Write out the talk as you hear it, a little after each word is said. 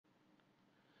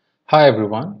Hi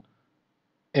everyone.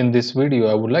 In this video,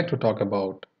 I would like to talk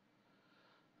about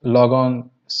logon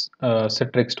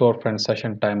Citrix Storefront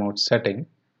session timeout setting.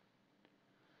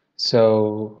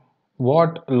 So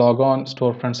what logon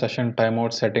Storefront session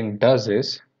timeout setting does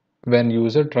is when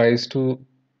user tries to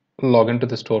log into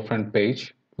the storefront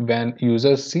page, when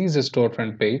user sees the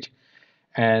storefront page,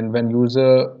 and when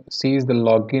user sees the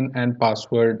login and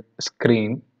password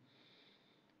screen,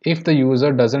 if the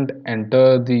user doesn't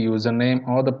enter the username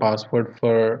or the password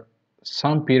for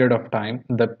some period of time,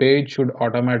 the page should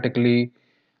automatically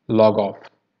log off.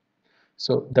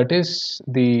 So that is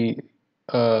the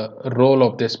role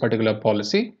of this particular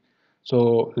policy.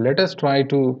 So let us try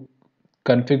to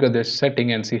configure this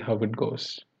setting and see how it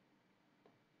goes.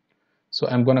 So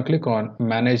I'm going to click on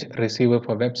Manage Receiver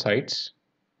for Websites,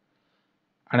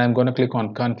 and I'm going to click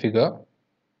on Configure,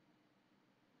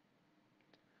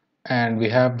 and we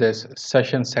have this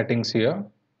session settings here.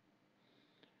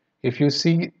 If you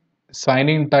see sign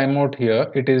in timeout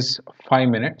here, it is 5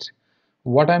 minutes.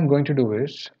 What I'm going to do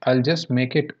is I'll just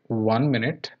make it 1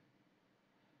 minute,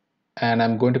 and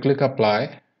I'm going to click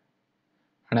apply,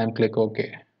 and I'm click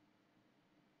OK,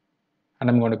 and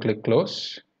I'm going to click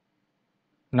close.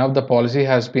 Now the policy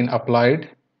has been applied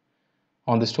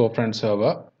on the storefront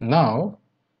server. Now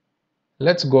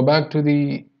let's go back to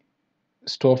the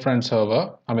storefront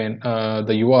server,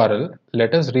 the URL.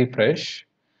 Let us refresh,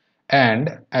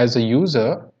 and as a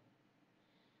user,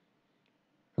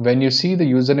 when you see the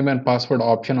username and password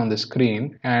option on the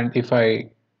screen, and if I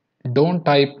don't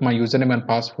type my username and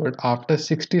password after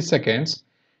 60 seconds,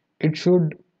 it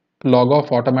should log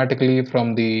off automatically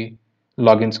from the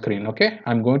login screen. Okay,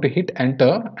 I'm going to hit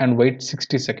enter and wait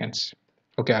 60 seconds.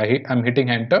 Okay, I'm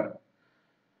hitting enter.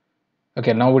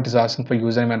 Okay, now it is asking for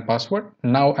username and password.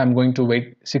 Now I'm going to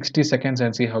wait 60 seconds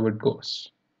and see how it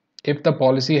goes. If the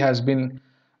policy has been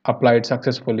applied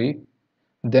successfully,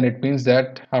 then it means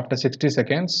that after 60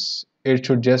 seconds it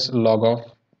should just log off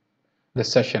the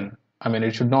session.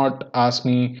 It should not ask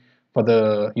me for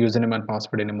the username and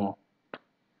password anymore.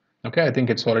 Okay, I think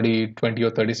it's already 20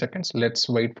 or 30 seconds. Let's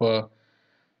wait for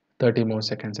 30 more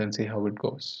seconds and see how it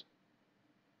goes.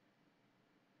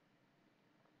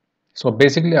 So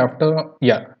basically after,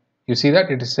 yeah, you see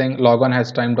that it is saying logon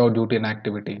has timed out due to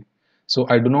inactivity. So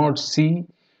I do not see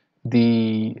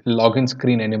the login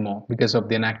screen anymore because of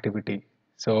the inactivity.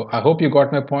 So I hope you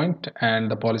got my point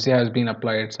and the policy has been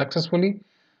applied successfully.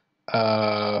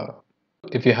 Uh,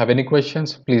 if you have any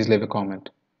questions, please leave a comment.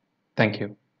 Thank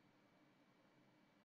you.